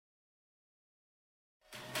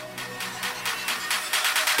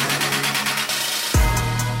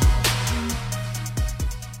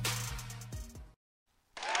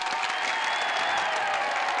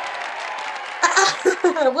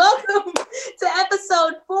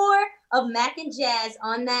of Mac and Jazz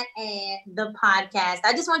on that and the podcast.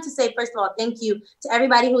 I just want to say, first of all, thank you to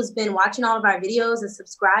everybody who's been watching all of our videos and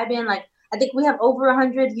subscribing. Like, I think we have over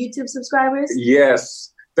 100 YouTube subscribers.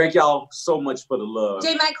 Yes. Thank y'all so much for the love.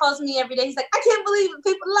 J Mac calls me every day. He's like, I can't believe it.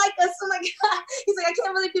 People like us. Oh my God. He's like, I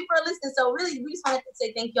can't believe people are listening. So really, we just wanted to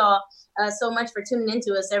say thank y'all so much for tuning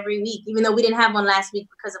into us every week, even though we didn't have one last week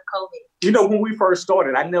because of COVID. You know, when we first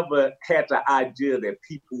started, I never had the idea that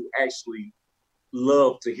people actually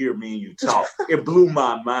love to hear me and you talk. It blew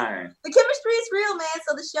my mind. The chemistry is real, man.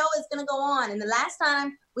 So the show is going to go on. And the last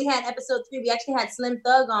time we had episode 3, we actually had Slim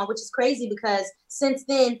Thug on, which is crazy because since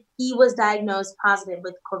then he was diagnosed positive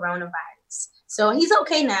with coronavirus. So he's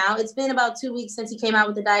okay now. It's been about 2 weeks since he came out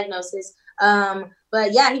with the diagnosis.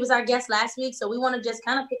 But yeah, he was our guest last week. So we want to just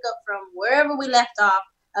kind of pick up from wherever we left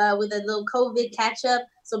off with a little COVID catch up.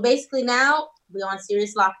 So basically now we're on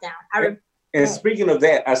serious lockdown. And speaking of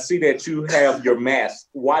that, I see that you have your mask.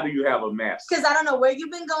 Why do you have a mask? Because I don't know where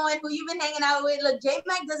you've been going, who you've been hanging out with. Look, J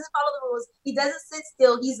Mac doesn't follow the rules. He doesn't sit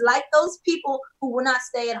still. He's like those people who will not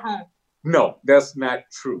stay at home. No, that's not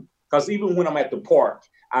true. Because even when I'm at the park,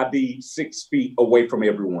 I be 6 feet away from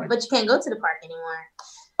everyone. But you can't go to the park anymore.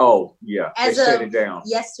 Oh, yeah. As they shut it down.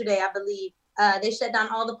 Yesterday, I believe. They shut down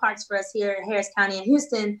all the parks for us here in Harris County and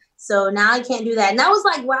Houston. So now I can't do that. And I was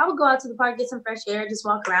like, well, I would go out to the park, get some fresh air, just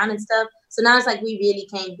walk around and stuff. So now it's like we really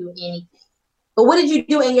can't do anything. But what did you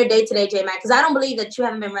do in your day today, J Mac? Because I don't believe that you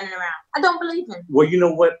haven't been running around. I don't believe him. Well, you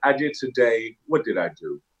know what I did today? What did I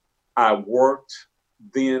do? I worked.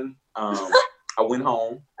 Then I went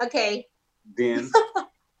home. Okay. Then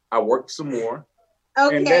I worked some more.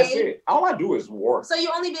 Okay. And that's it. All I do is work. So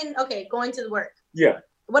you only been, going to the work. Yeah.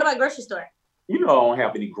 What about grocery store? You know, I don't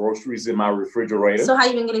have any groceries in my refrigerator. So how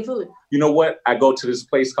you been getting food? You know what? I go to this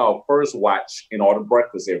place called First Watch and order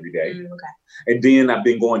breakfast every day. Okay. And then I've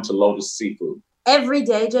been going to Lotus Seafood. Every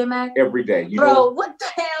day, J Mac? Every day. Bro, what the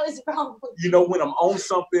hell is wrong with you? You know, when I'm on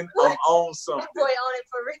something, I'm on something. Boy, on it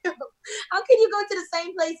for real. How can you go to the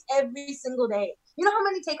same place every single day? You know how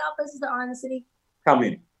many takeout places there are in the city? How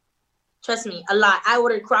many? Trust me, a lot. I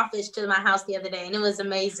ordered crawfish to my house the other day, and it was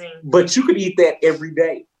amazing. But you could eat that every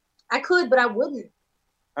day. I could, but I wouldn't.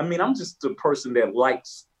 I mean, I'm just a person that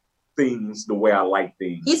likes things the way I like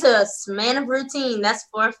things. He's a man of routine. That's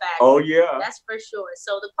for a fact. Oh, yeah. That's for sure.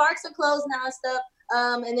 So the parks are closed now and stuff.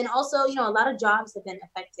 And then also, you know, a lot of jobs have been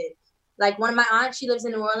affected. Like one of my aunts, she lives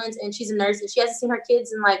in New Orleans, and she's a nurse, and she hasn't seen her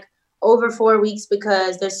kids in like over 4 weeks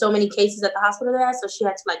because there's so many cases at the hospital there. So she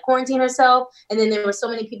had to like quarantine herself. And then there were so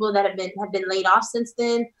many people that have been laid off since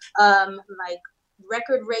then. Like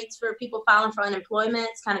record rates for people filing for unemployment.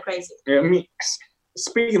 It's kind of crazy. I mean,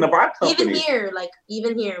 speaking of our company.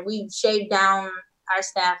 Even here, we've shaved down our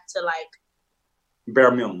staff to like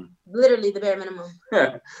bare minimum. Literally the bare minimum.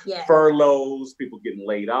 Yeah. Furloughs, people getting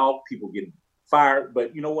laid off, people getting fired.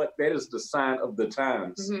 But you know what? That is the sign of the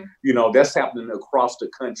times. Mm-hmm. You know, that's happening across the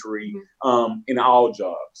country, in all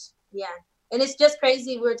jobs. Yeah. And it's just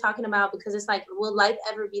crazy we're talking about because it's like, will life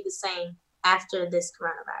ever be the same after this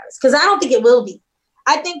coronavirus? Because I don't think it will be.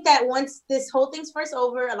 I think that once this whole thing's first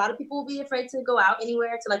over, a lot of people will be afraid to go out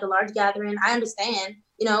anywhere to like a large gathering. I understand,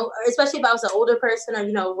 you know, especially if I was an older person or,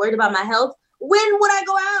 you know, worried about my health. When would I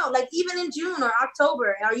go out? Like even in June or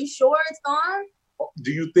October? Are you sure it's gone?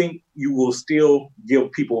 Do you think you will still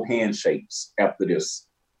give people handshakes after this?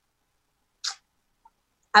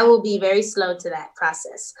 I will be very slow to that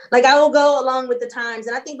process. Like I will go along with the times.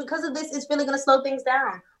 And I think because of this, it's really going to slow things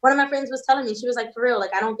down. One of my friends was telling me, she was like, for real,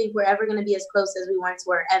 like, I don't think we're ever going to be as close as we once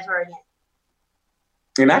were ever again.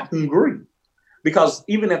 And I can agree. Because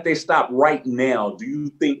even if they stop right now, do you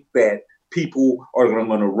think that people are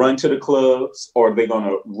going to run to the clubs or are they going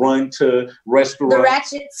to run to restaurants? The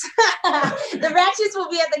ratchets. The ratchets will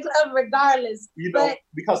be at the club regardless. You know,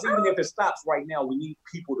 because even if it stops right now, we need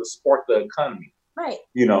people to support the economy. Right.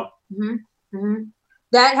 You know. Mm-hmm. Mm-hmm.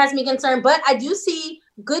 That has me concerned. But I do see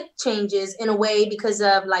good changes in a way because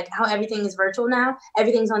of like how everything is virtual now.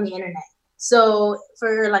 Everything's on the internet. So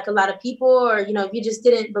for like a lot of people, or, you know, if you just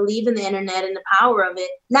didn't believe in the internet and the power of it,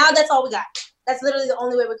 now that's all we got. That's literally the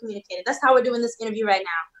only way we're communicating. That's how we're doing this interview right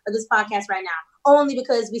now, or this podcast right now, only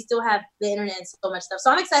because we still have the internet and so much stuff.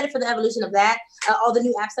 So I'm excited for the evolution of that, all the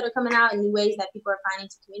new apps that are coming out and new ways that people are finding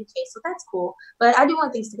to communicate. So that's cool. But I do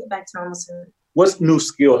want things to get back to normal soon. What new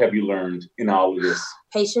skill have you learned in all of this?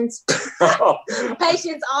 Patience.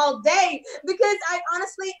 Patience all day. Because I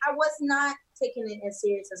was not taking it as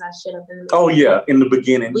serious as I should have been. Oh, yeah. In the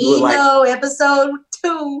beginning. We know, episode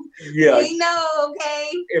 2. Yeah. We know,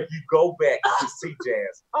 okay? If you go back to see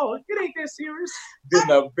Jazz, it ain't that serious. Then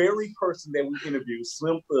the very person that we interviewed,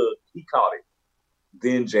 Slim Thug, he caught it.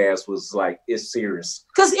 then Jazz was like, "It's serious."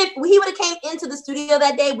 Because if he would have came into the studio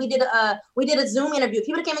that day, we did a Zoom interview. If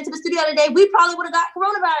he would have came into the studio that day, we probably would have got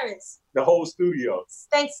coronavirus. The whole studio.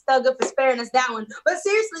 Thanks, Thugger, for sparing us that one. But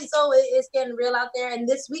seriously, so it's getting real out there. And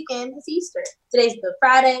this weekend is Easter. Today's the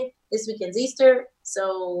Friday. This weekend's Easter.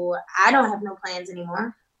 So I don't have no plans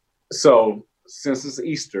anymore. So since it's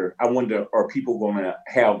Easter, I wonder, are people going to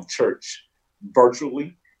have church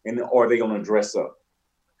virtually, or are they going to dress up?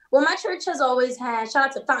 Well, my church has always had, shout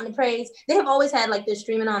out to Fountain of Praise, they have always had like their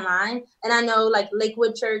streaming online. And I know like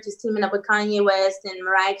Lakewood Church is teaming up with Kanye West and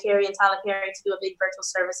Mariah Carey and Tyler Perry to do a big virtual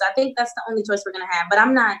service. So I think that's the only choice we're going to have. But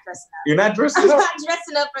I'm not dressing up. You're not dressing up? I'm not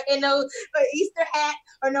dressing up in no Easter hat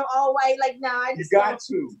or no all white. Like, no, I just. You got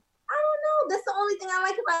to. I don't know. That's the only thing I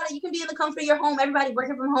like about it. You can be in the comfort of your home. Everybody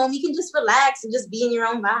working from home. You can just relax and just be in your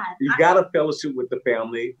own vibe. You got to fellowship with the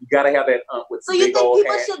family. You got to have that with so the you big think old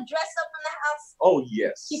people hat. should dress up in the house? Oh,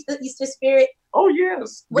 yes. Keep the Easter spirit? Oh,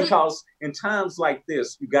 yes. Because in times like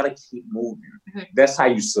this, you got to keep moving. Mm-hmm. That's how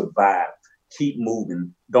you survive. Keep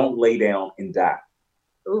moving. Don't lay down and die.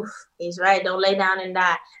 Oof, he's right. Don't lay down and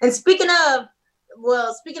die. And speaking of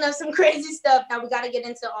some crazy stuff, now we got to get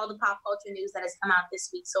into all the pop culture news that has come out this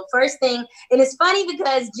week. So first thing, and it's funny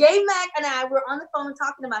because J-Mac and I were on the phone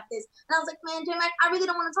talking about this. And I was like, man, J-Mac, I really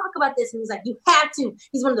don't want to talk about this. And he's like, you have to.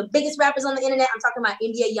 He's one of the biggest rappers on the internet. I'm talking about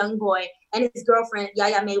NBA Youngboy and his girlfriend,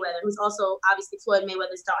 Yaya Mayweather, who's also obviously Floyd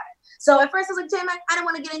Mayweather's daughter. So at first I was like, J-Mac, I didn't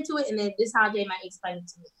want to get into it. And then this is how J-Mac explained it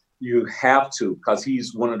to me. You have to, because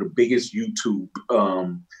he's one of the biggest YouTube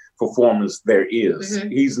performers there is. Mm-hmm.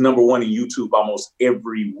 He's number one in YouTube almost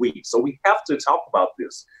every week. So we have to talk about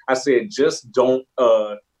this. I said, just don't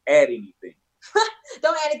add anything.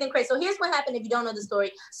 Don't add anything crazy. So here's what happened if you don't know the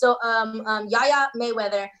story. So Yaya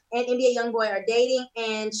Mayweather and NBA Youngboy are dating,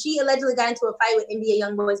 and she allegedly got into a fight with NBA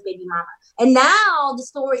Youngboy's baby mama. And now the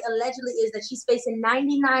story allegedly is that she's facing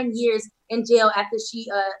 99 years in jail after she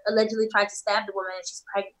allegedly tried to stab the woman and she's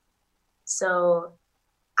pregnant. So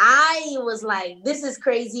I was like, this is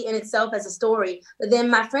crazy in itself as a story. But then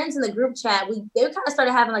my friends in the group chat, they kind of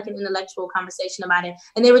started having like an intellectual conversation about it.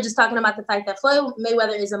 And they were just talking about the fact that Floyd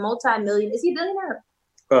Mayweather is a multi-millionaire. Is he a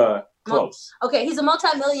billionaire? Close. Okay, he's a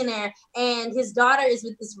multi-millionaire. And his daughter is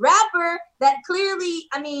with this rapper that clearly,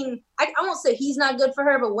 I mean, I won't say he's not good for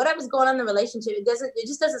her, but whatever's going on in the relationship, it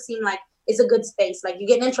just doesn't seem like it's a good space. Like, you're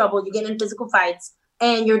getting in trouble, you're getting in physical fights.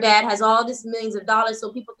 And your dad has all this millions of dollars,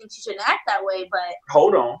 so people think she shouldn't act that way. But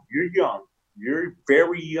hold on, you're young. You're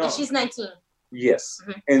very young. And she's 19. Yes.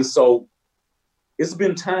 Mm-hmm. And so it's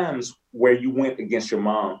been times where you went against your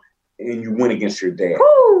mom and you went against your dad.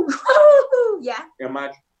 Woo! Yeah. Am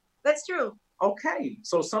I? That's true. Okay.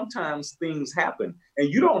 So sometimes things happen and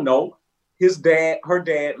you don't know. Her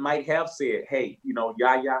dad might have said, hey,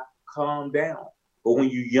 Yaya, calm down. But when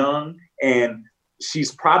you're young and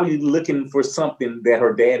she's probably looking for something that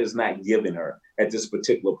her dad is not giving her at this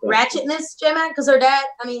particular point. Ratchetness, J-Man, because her dad,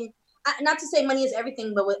 I mean, not to say money is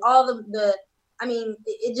everything, but with all the I mean,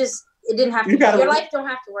 it didn't have to. Your life don't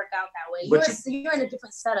have to work out that way. You're in a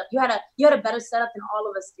different setup. You had a better setup than all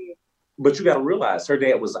of us did. But you got to realize her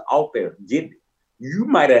dad was out there getting it. You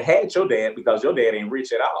might have had your dad because your dad ain't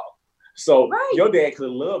rich at all. So right. Your dad could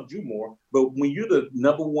have loved you more. But when you're the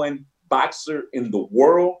number one boxer in the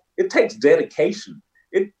world, it takes dedication.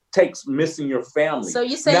 It takes missing your family. So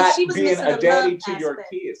you say not she was being missing a daddy to aspect. your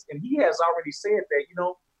kids. And he has already said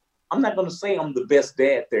that, I'm not going to say I'm the best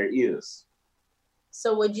dad there is.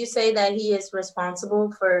 So would you say that he is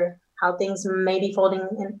responsible for how things may be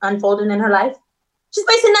unfolding in her life? She's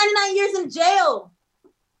facing 99 years in jail.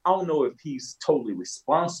 I don't know if he's totally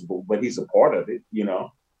responsible, but he's a part of it,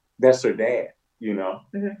 That's her dad,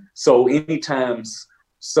 Mm-hmm. So anytime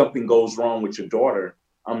something goes wrong with your daughter,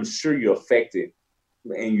 I'm sure you're affected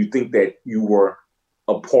and you think that you were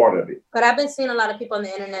a part of it. But I've been seeing a lot of people on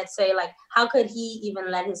the internet say, like, how could he even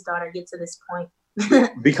let his daughter get to this point?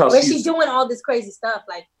 Because when she's doing all this crazy stuff,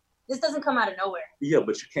 like, this doesn't come out of nowhere. Yeah,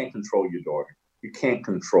 but you can't control your daughter. You can't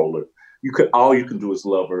control her. All you can do is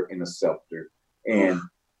love her and accept her and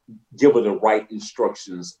give her the right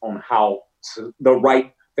instructions on the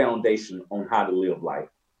right foundation on how to live life.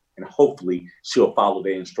 And hopefully she'll follow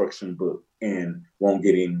the instruction book and won't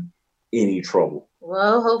get in any trouble.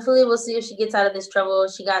 Well, hopefully we'll see if she gets out of this trouble.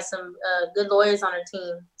 She got some good lawyers on her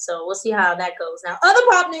team. So we'll see how that goes. Now, other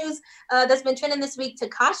pop news that's been trending this week,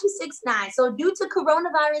 Tekashi 6ix9ine. So due to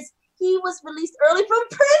coronavirus, he was released early from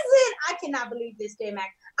prison. I cannot believe this, J-Mac.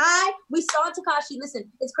 We saw Tekashi.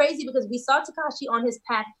 Listen, it's crazy because we saw Tekashi on his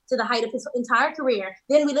path to the height of his entire career.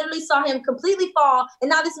 Then we literally saw him completely fall. And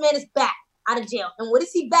now this man is back out of jail. And what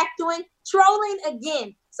is he back doing? Trolling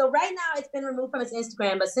again. So right now it's been removed from his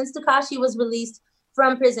Instagram. But since Tekashi was released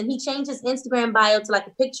from prison. He changed his Instagram bio to like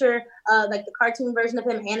a picture, like the cartoon version of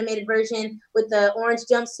him, animated version with the orange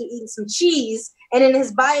jumpsuit eating some cheese. And in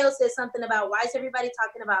his bio says something about why is everybody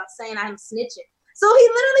talking about saying I'm snitching? So he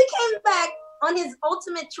literally came back on his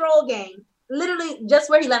ultimate troll game, literally just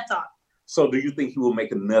where he left off. So do you think he will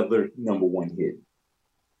make another #1 hit?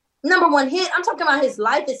 #1 hit? I'm talking about his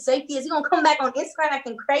life, his safety. Is he going to come back on Instagram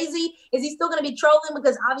acting crazy? Is he still going to be trolling?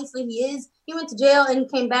 Because obviously he is. He went to jail and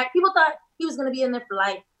came back. People thought he was going to be in there for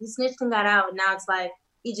life. He snitched and got out. And now it's like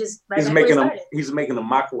he just he's making a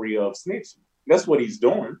mockery of snitching. That's what he's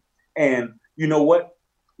doing. And you know what?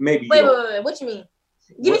 Maybe wait. What you mean?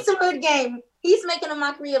 Give me some hood game. He's making a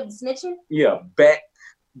mockery of snitching? Yeah, back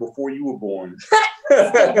before you were born.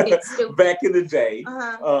 Stupid. Back in the day,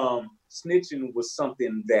 snitching was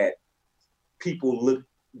something that people looked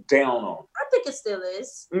down on. I think it still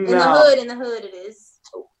is. In the hood it is.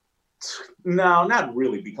 No, not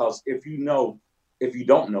really, because if you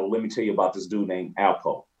don't know, let me tell you about this dude named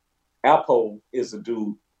Alpo. Alpo is a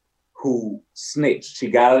dude who snitched. He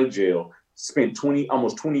got out of jail, spent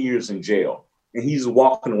almost 20 years in jail, and he's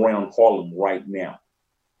walking around Harlem right now.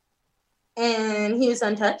 And he was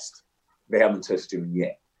untouched? They haven't touched him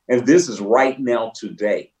yet. And this is right now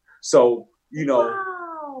today. So,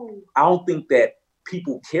 wow. I don't think that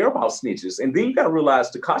people care about snitches. And then you got to realize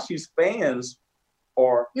Tekashi's fans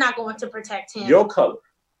are not going to protect him. Your color.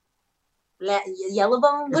 Yellow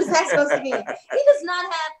bone? What is that supposed to mean? He does not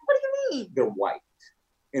have, what do you mean? They're white.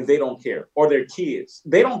 And they don't care. Or they're kids.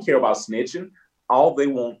 They don't care about snitching. All they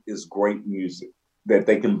want is great music that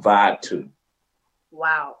they can vibe to.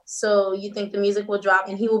 Wow. So you think the music will drop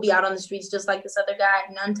and he will be out on the streets just like this other guy,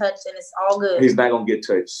 untouched, and it's all good? He's not going to get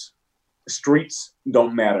touched. Streets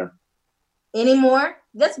don't matter. Anymore?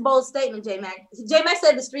 That's a bold statement, J-Mac. J-Mac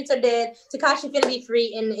said the streets are dead, Tekashi finna be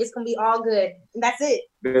free, and it's going to be all good. And that's it.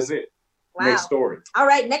 That's it. Wow. Next story. All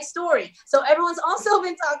right, next story. So everyone's also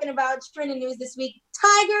been talking about trending news this week.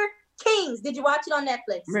 Tiger Kings. Did you watch it on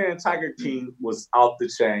Netflix? Man, Tiger King was out the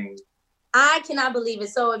chain. I cannot believe it.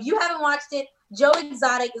 So if you haven't watched it, Joe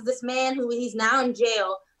Exotic is this man who he's now in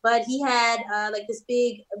jail, but he had like this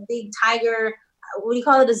big tiger. What do you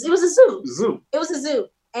call it? It was a zoo. It was a zoo.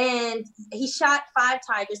 And he shot 5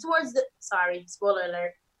 tigers sorry, spoiler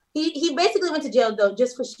alert. He basically went to jail though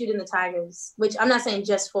just for shooting the tigers, which I'm not saying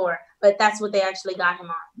just for, but that's what they actually got him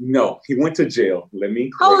on. No, he went to jail. Let me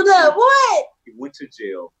hold up. What? He went to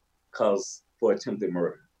jail for attempted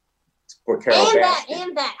murder. For Carol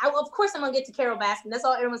Baskin. Of course, I'm gonna get to Carol Baskin. That's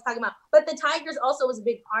all everyone's talking about. But the tigers also was a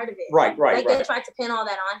big part of it. Right. They tried to pin all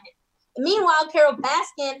that on him. And meanwhile, Carol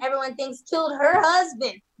Baskin, everyone thinks killed her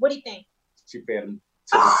husband. What do you think? She fed him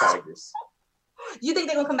to the tigers. You think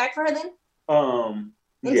they're gonna come back for her then?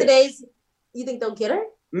 Yes. You think they'll get her?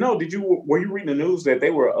 No. Were you reading the news that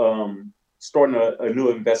they were starting a new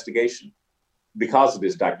investigation because of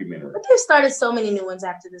this documentary? But they've started so many new ones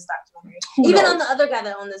after this documentary. Even on the other guy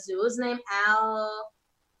that owned the zoo, his name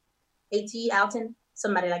Alton,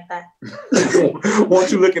 somebody like that. Why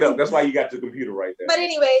don't you look it up? That's why you got the computer right there. But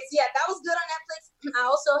anyways, yeah, that was good on Netflix. I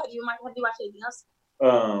also have you watched anything else?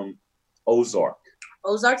 Ozark.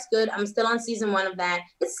 Ozark's good. I'm still on season 1 of that.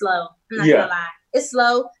 It's slow. I'm not gonna lie. It's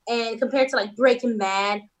slow, and compared to like Breaking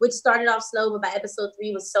Bad, which started off slow, but by episode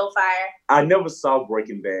 3 was so fire. I never saw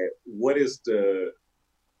Breaking Bad. What is the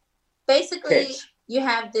basically catch? You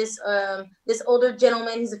have this older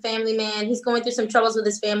gentleman. He's a family man. He's going through some troubles with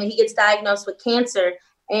his family. He gets diagnosed with cancer,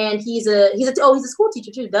 and he's a school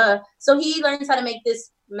teacher too. Duh. So he learns how to make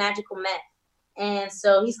this magical meth. And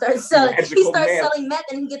so he starts selling meth,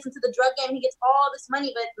 and he gets into the drug game. He gets all this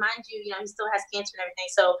money, but mind you, he still has cancer and everything.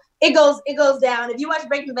 So it goes down. If you watch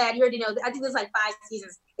Breaking Bad, you already know. I think there's like 5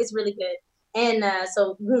 seasons. It's really good. And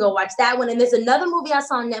so you can go watch that one. And there's another movie I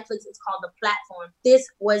saw on Netflix. It's called The Platform. This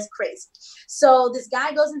was crazy. So this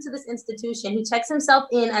guy goes into this institution. He checks himself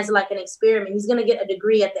in as like an experiment. He's going to get a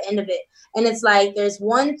degree at the end of it. And it's like there's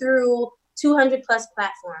 1 through 200 plus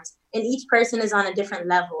platforms, and each person is on a different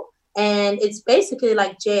level. And it's basically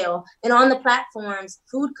like jail. And on the platforms,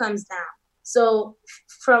 food comes down. So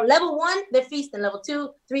from level 1, they're feasting. Level 2,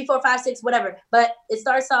 3, 4, 5, 6, whatever. But it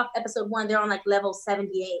starts off episode 1, they're on like level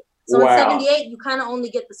 78. So in 78, you kind of only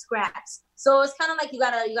get the scraps. So it's kind of like you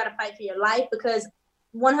gotta fight for your life, because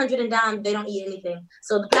 100 and down, they don't eat anything.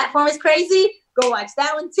 So The Platform is crazy. Go watch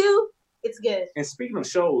that one too. It's good. And speaking of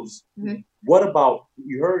shows, what about,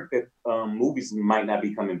 you heard that movies might not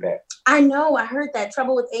be coming back? I know. I heard that.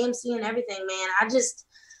 Trouble with AMC and everything, man.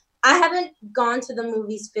 I haven't gone to the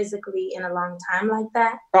movies physically in a long time like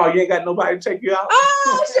that. Oh, you ain't got nobody to check you out?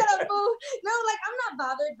 Oh, shut up, boo. No, I'm not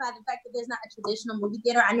bothered by the fact that there's not a traditional movie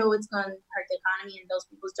theater. I know it's going to hurt the economy and those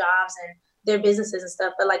people's jobs, and their businesses and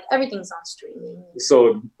stuff. But like everything's on streaming.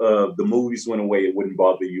 So the movies went away. It wouldn't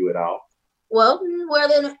bother you at all. Well,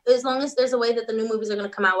 then, as long as there's a way that the new movies are going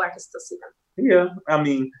to come out where I can still see them. Yeah, I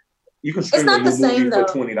mean, you can stream It's not a new the same, movie though.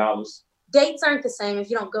 for $20. Dates aren't the same if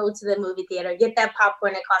you don't go to the movie theater, get that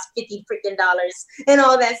popcorn that costs $50 freaking and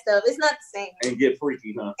all that stuff. It's not the same. And get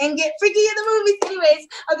freaky, huh? And get freaky in the movies, anyways.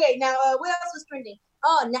 Okay, now what else was trending?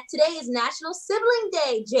 Oh, today is National Sibling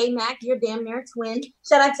Day. J Mac, your damn near twin.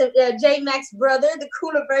 Shout out to J Mac's brother, the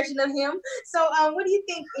cooler version of him. So, what do you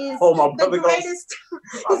think is the greatest?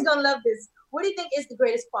 He's gonna love this. What do you think is the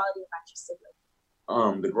greatest quality about your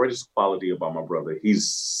sibling? The greatest quality about my brother, he's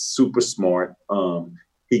super smart.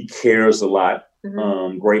 He cares a lot.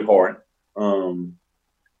 Mm-hmm. Great heart.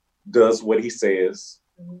 Does what he says.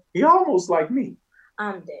 Mm-hmm. He almost like me.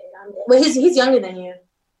 I'm dead. Well, he's younger than you.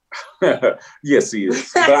 Yes, he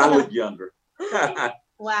is. But I look younger.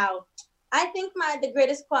 Wow. I think the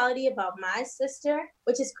greatest quality about my sister,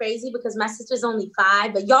 which is crazy because my sister's only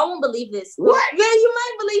 5, but y'all won't believe this. What? Yeah, you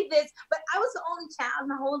might believe this, but I was the only child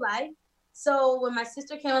my whole life. So when my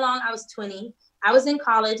sister came along, I was 20. I was in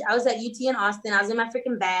college. I was at UT in Austin. I was in my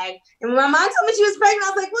freaking bag. And when my mom told me she was pregnant, I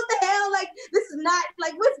was like, what the hell? Like, this is not,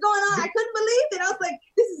 like, what's going on? I couldn't believe it. I was like,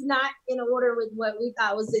 this is not in order with what we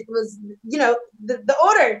thought was the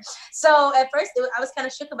order. So at first, I was kind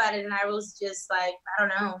of shook about it. And I was just like, I don't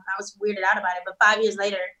know. I was weirded out about it. But 5 years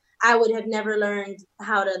later, I would have never learned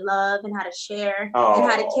how to love and how to share and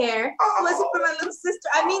how to care. It wasn't for my little sister.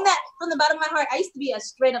 I mean that from the bottom of my heart. I used to be a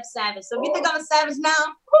straight up savage. So if you think I'm a savage now,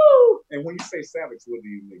 whoo! And when you say savage, what do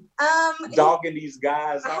you mean? Dogging these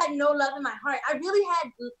guys? I had no love in my heart. I really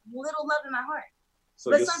had little love in my heart.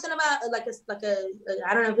 So but something about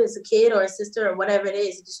I don't know if it's a kid or a sister or whatever it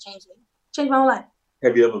is, it just changed me. Changed my whole life.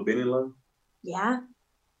 Have you ever been in love? Yeah.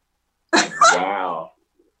 Wow.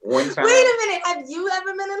 One time. Wait a minute. Have you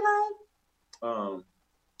ever been in love?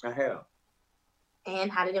 I have.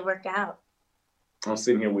 And how did it work out? I'm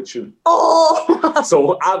sitting here with you. Oh.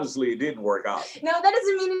 So obviously it didn't work out. No, that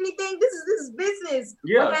doesn't mean anything. This is business.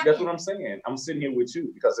 Yeah, that's what I'm saying. I'm sitting here with you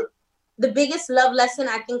because the biggest love lesson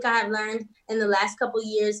I think I have learned in the last couple of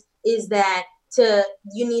years is that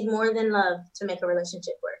you need more than love to make a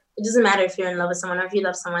relationship work. It doesn't matter if you're in love with someone or if you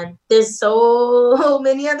love someone. There's so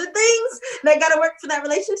many other things that got to work for that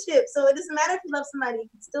relationship. So it doesn't matter if you love somebody.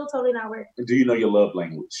 It's still totally not work. Do you know your love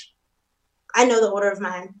language? I know the order of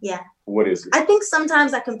mine. Yeah. What is it? I think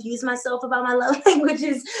sometimes I confuse myself about my love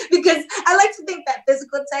languages because I like to think that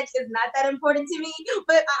physical touch is not that important to me,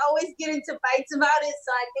 but I always get into fights about it.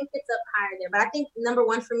 So I think it's up higher there. But I think number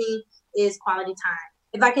one for me is quality time.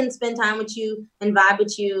 If I can spend time with you and vibe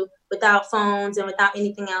with you without phones and without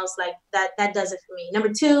anything else, like that does it for me. Number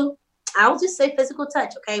 2, I'll just say physical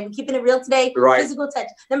touch. Okay, we're keeping it real today. Right. Physical touch.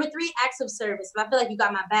 Number 3, acts of service. If I feel like you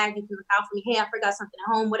got my bag, you can look out for me. Hey, I forgot something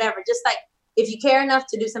at home. Whatever. Just like if you care enough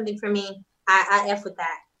to do something for me, I F with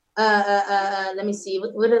that. Let me see.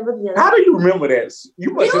 What How do you remember that? You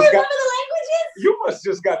don't remember the languages? You must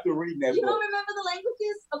just got to reading that. You don't remember the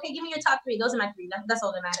languages? Okay, give me your top 3. Those are my 3. That's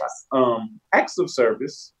all that matters. Acts of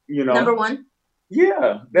service. You know. Number 1.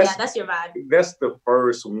 Yeah, that's your vibe. That's the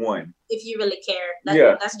first one. If you really care.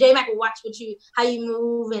 That's J Mac will watch how you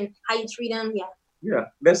move and how you treat him. Yeah. Yeah,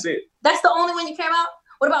 that's it. That's the only one you care about?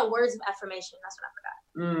 What about words of affirmation? That's what I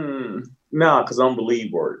forgot. No, because I don't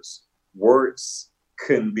believe words. Words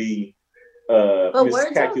can be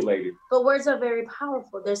miscalculated. But words are very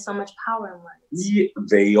powerful. There's so much power in words. Yeah,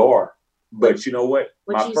 they are. But you know what?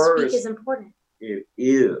 What you speak is important. It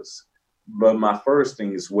is. But my first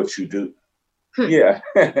thing is what you do. Yeah.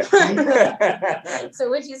 So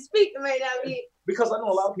what you speak may not be. Because I know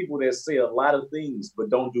a lot of people that say a lot of things but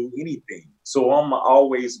don't do anything. So I'm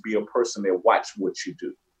always be a person that watch what you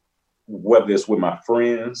do. Whether it's with my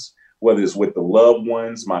friends, whether it's with the loved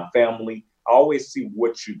ones, my family, I always see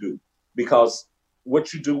what you do. Because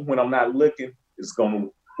what you do when I'm not looking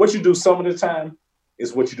what you do some of the time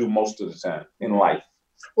is what you do most of the time in life.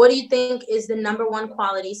 What do you think is the number one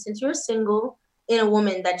quality, since you're single, in a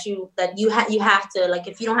woman that you have to, like,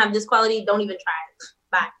 if you don't have this quality, don't even try it.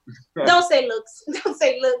 Bye. Don't say looks. Don't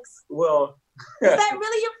say looks. Well, is that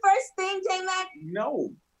really your first thing, J-Mac?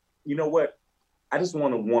 No. You know what? I just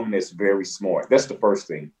want a woman that's very smart. That's the first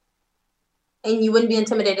thing. And you wouldn't be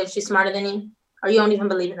intimidated if she's smarter than you? Or you don't even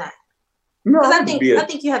believe in that? No. Because I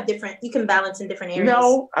think you have you can balance in different areas.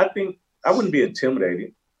 No, I think I wouldn't be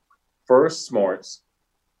intimidated. First, smarts.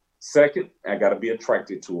 Second, I got to be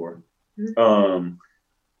attracted to her. Mm-hmm.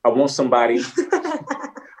 I want somebody.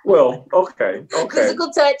 Well, okay.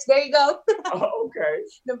 Physical touch. There you go. Okay.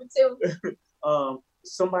 Number 2.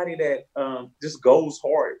 Somebody that just goes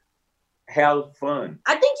hard, have fun.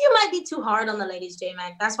 I think you might be too hard on the ladies,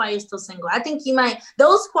 J-Mac. That's why you're still single. I think you might.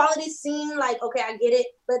 Those qualities seem like, okay, I get it,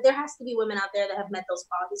 but there has to be women out there that have met those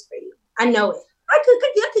qualities for you. I know it. I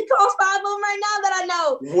could call 5 of them right now that I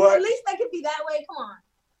know. What? At least they could be that way. Come on.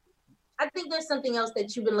 I think there's something else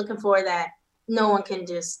that you've been looking for that no one can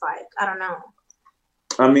just like, I don't know.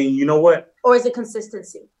 I mean, you know what? Or is it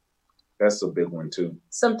consistency? That's a big one too.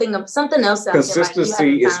 Something else out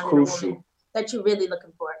consistency there, is crucial. That you're really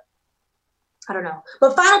looking for. I don't know.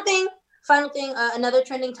 But final thing, another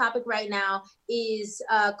trending topic right now is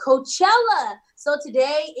Coachella. So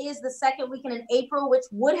today is the second weekend in April, which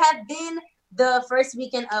would have been the first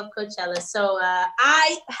weekend of Coachella. So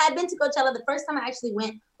I had been to Coachella. The first time I actually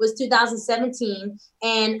went was 2017,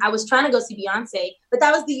 and I was trying to go see Beyonce, but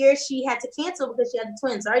that was the year she had to cancel because she had the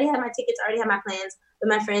twins. I already had my tickets, I already had my plans with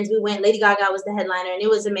my friends. We went. Lady Gaga was the headliner, and it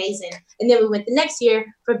was amazing. And then we went the next year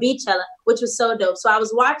for Beachella, which was so dope. So I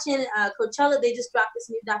was watching Coachella. They just dropped this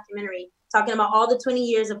new documentary talking about all the 20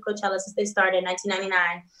 years of Coachella since they started in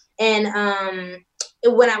 1999. And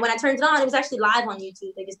when I turned it on, it was actually live on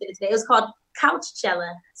YouTube. They just did it today. It was called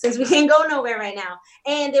Couchella, since we can't go nowhere right now.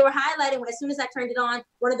 And they were highlighting, as soon as I turned it on,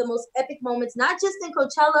 one of the most epic moments, not just in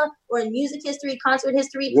Coachella or in music history, concert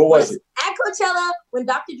history. What was it? At Coachella, when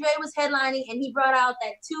Dr. Dre was headlining and he brought out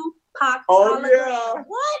that Tupac hologram. Yeah.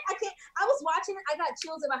 What? I was watching it. I got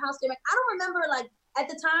chills at my house. Like, I don't remember, like, at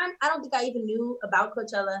the time, I don't think I even knew about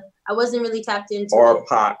Coachella. I wasn't really tapped into it.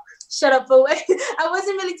 Pac. Shut up, fool. I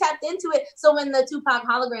wasn't really tapped into it. So when the Tupac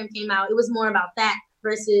hologram came out, it was more about that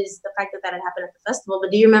versus the fact that had happened at the festival. But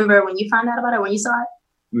do you remember when you found out about it, when you saw it?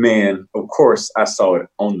 Man, of course, I saw it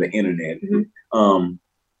on the internet. Mm-hmm.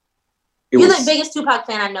 You're the biggest Tupac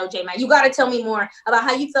fan I know, J-Man. You got to tell me more about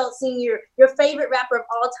how you felt seeing your favorite rapper of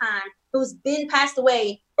all time who's been passed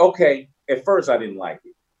away. Okay, at first I didn't like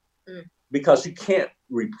it because you can't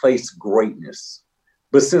replace greatness.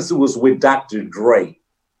 But since it was with Dr. Dre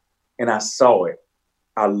and I saw it,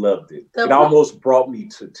 I loved it. It almost brought me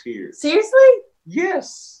to tears. Seriously?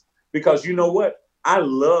 Yes, because you know what? I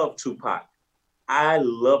love Tupac. I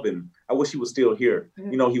love him. I wish he was still here.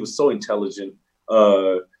 Mm-hmm. You know, he was so intelligent,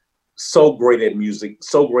 so great at music,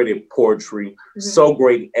 so great at poetry, so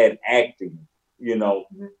great at acting, you know,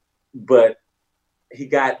 but he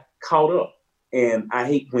got caught up. And I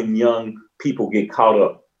hate when young people get caught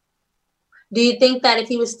up. Do you think that if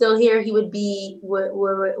he was still here, he would be,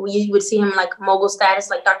 you would see him like mogul status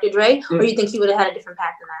like Dr. Dre? Or you think he would have had a different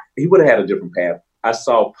path than that? He would have had a different path. I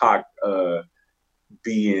saw Pac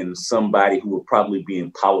being somebody who would probably be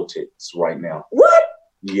in politics right now. What?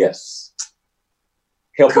 Yes.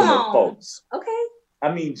 Helping the folks. Okay.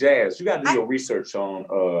 I mean, Jazz, you got to do your research on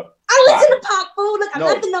I listen to Pac, fool. Look, I'm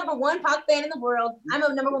not the #1 Pac fan in the world. I'm a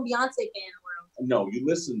 #1 Beyonce fan in the world. No, you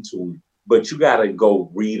listen to him, but you got to go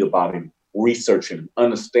read about him, research him,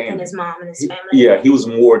 understand. And his mom and his family. Yeah, he was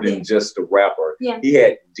more than just a rapper. Yeah. He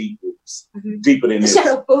had deep roots, deeper than this. Shut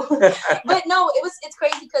up, fool. But no, it's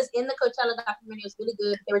crazy because in the Coachella documentary, it was really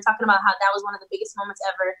good. They were talking about how that was one of the biggest moments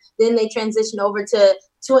ever. Then they transitioned over to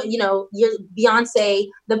Beyonce,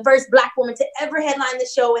 the first Black woman to ever headline the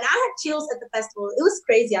show, and I had chills at the festival. It was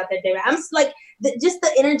crazy out there, David. I'm just like just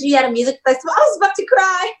the energy at a music festival. I was about to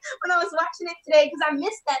cry when I was watching it today because I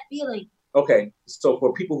missed that feeling. Okay, so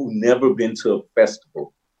for people who've never been to a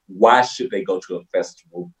festival, why should they go to a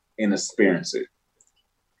festival and experience it?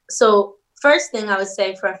 So first thing I would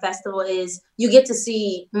say for a festival is you get to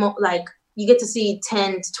see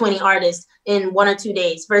 10 to 20 artists in 1 or 2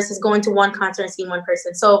 days versus going to one concert and seeing one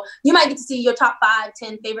person. So you might get to see your top 5,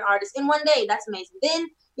 10 favorite artists in one day. That's amazing. Then,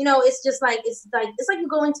 it's just like, it's like you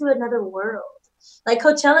go into another world. Like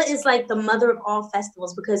Coachella is like the mother of all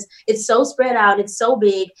festivals because it's so spread out. It's so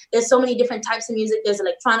big. There's so many different types of music. There's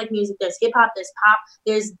electronic music. There's hip hop. There's pop.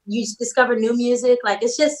 You discover new music. Like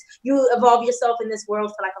it's just, you evolve yourself in this world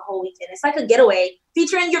for like a whole weekend. It's like a getaway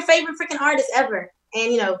featuring your favorite freaking artist ever.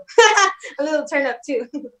 And a little turn up too.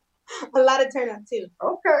 A lot of turn up too.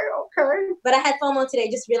 Okay. But I had FOMO today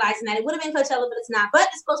just realizing that it would have been Coachella, but it's not. But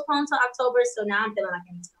it's postponed until October. So now I'm feeling like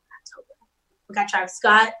I need to go in October. We got Travis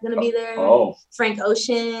Scott gonna be there. Oh. Frank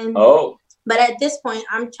Ocean. Oh. But at this point,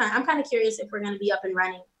 I'm kind of curious if we're gonna be up and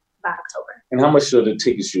running by October. And how much are the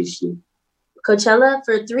tickets usually? Coachella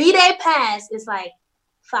for a 3-day pass is like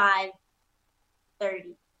 $530.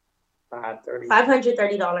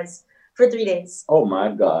 $530 for 3 days. Oh my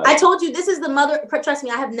God. I told you this is the mother. Trust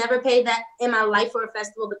me, I have never paid that in my life for a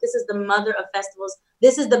festival, but this is the mother of festivals.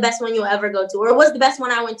 This is the best one you'll ever go to. Or it was the best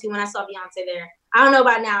one I went to when I saw Beyonce there. I don't know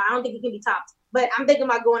about now. I don't think it can be topped, but I'm thinking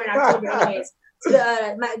about going in October anyways. So,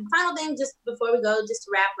 my final thing, just before we go, just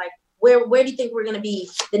to wrap, like where do you think we're going to be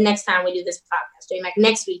the next time we do this podcast, J-Mac?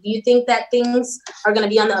 Next week, do you think that things are going to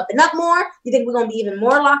be on the up and up more? Do you think we're going to be even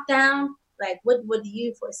more locked down? Like, what do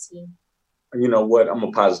you foresee? You know what? I'm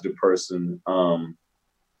a positive person.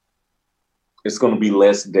 It's going to be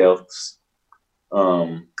less deaths.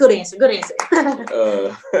 Good answer.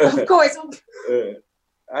 Of course.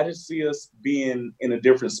 I just see us being in a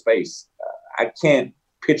different space. I can't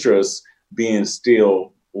picture us being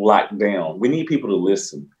still locked down. We need people to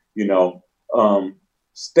listen, you know.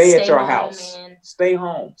 Stay at your home, house. Man. Stay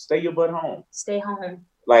home. Stay your butt home. Stay home.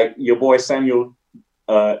 Like your boy Samuel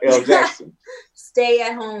L. Jackson. Stay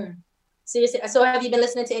at home. Seriously. So have you been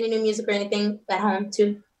listening to any new music or anything at home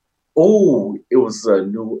too? Oh, it was a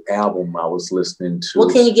new album I was listening to.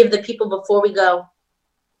 What can you give the people before we go?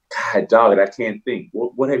 God, dog, I can't think.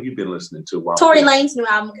 What have you been listening to? Tory Lanez new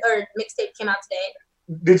album or mixtape came out today.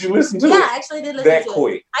 Did you listen to it? Yeah, I actually did listen to it. That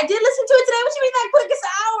quick? I did listen to it today. What you mean that quick? It's an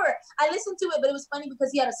hour. I listened to it, but it was funny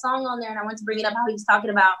because he had a song on there, and I wanted to bring it up how he was talking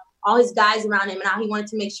about all his guys around him and how he wanted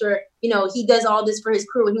to make sure, you know, he does all this for his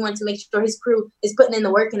crew, and he wanted to make sure his crew is putting in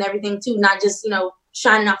the work and everything too, not just, you know,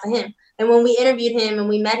 shining off of him. And when we interviewed him and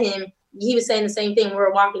we met him, he was saying the same thing. We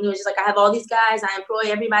were walking. He was just like, I have all these guys. I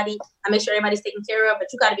employ everybody. I make sure everybody's taken care of. But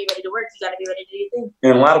you got to be ready to work. You got to be ready to do your thing.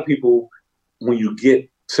 And a lot of people, when you get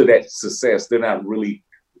to that success, they're not really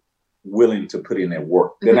willing to put in that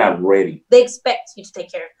work. They're not ready. They expect you to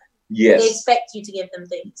take care of them. Yes. They expect you to give them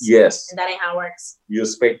things. Yes. And that ain't how it works. You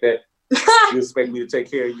expect that? You expect me to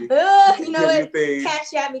take care of you? You know what?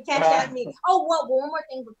 Catch at me. Oh, one more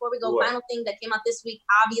thing before we go. What? Final thing that came out this week.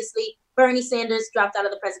 Obviously, Bernie Sanders dropped out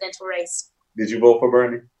of the presidential race. Did you vote for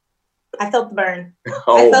Bernie? I felt the burn.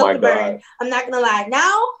 Oh, my God. Burn. I'm not going to lie.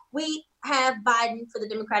 Now we have Biden for the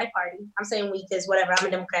Democratic Party. I'm saying we because whatever. I'm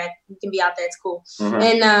a Democrat. You can be out there. It's cool.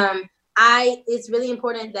 Mm-hmm. And it's really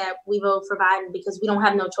important that we vote for Biden because we don't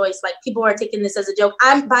have no choice. Like, people are taking this as a joke.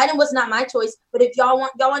 Biden was not my choice, but if y'all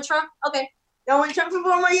want Trump, okay. Y'all want Trump for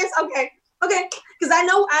 4 more years? Okay. Because I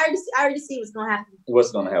know I already see what's gonna happen.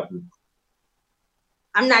 What's gonna happen?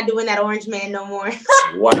 I'm not doing that orange man no more.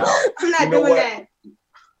 Wow. I'm not doing that.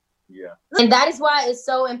 Yeah. And that is why it's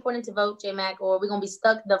so important to vote, J-Mac, or we're gonna be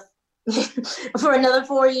stuck for another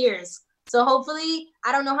 4 years. So hopefully,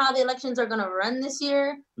 I don't know how the elections are going to run this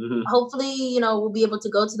year. Mm-hmm. Hopefully, you know, we'll be able to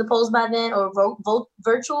go to the polls by then or vote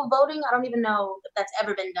virtual voting. I don't even know if that's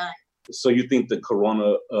ever been done. So you think the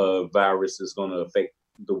coronavirus is going to affect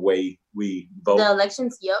the way we vote? The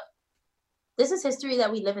elections? Yep. This is history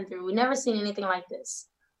that we living through. We've never seen anything like this.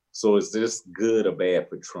 So is this good or bad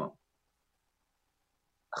for Trump?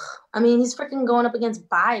 I mean, he's freaking going up against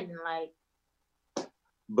Biden, like.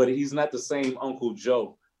 But he's not the same Uncle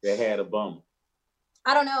Joe that had a bum.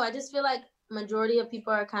 I don't know. I just feel like majority of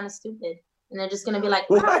people are kind of stupid. And they're just going to be like,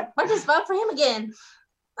 why just vote for him again?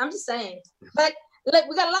 I'm just saying. But look,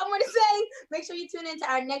 we got a lot more to say. Make sure you tune in to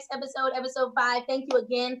our next episode, episode 5. Thank you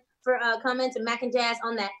again for coming to Mac and Jazz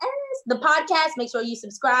on that the podcast. Make sure you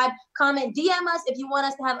subscribe, comment, DM us if you want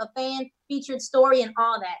us to have a fan featured story and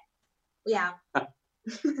all that. We out.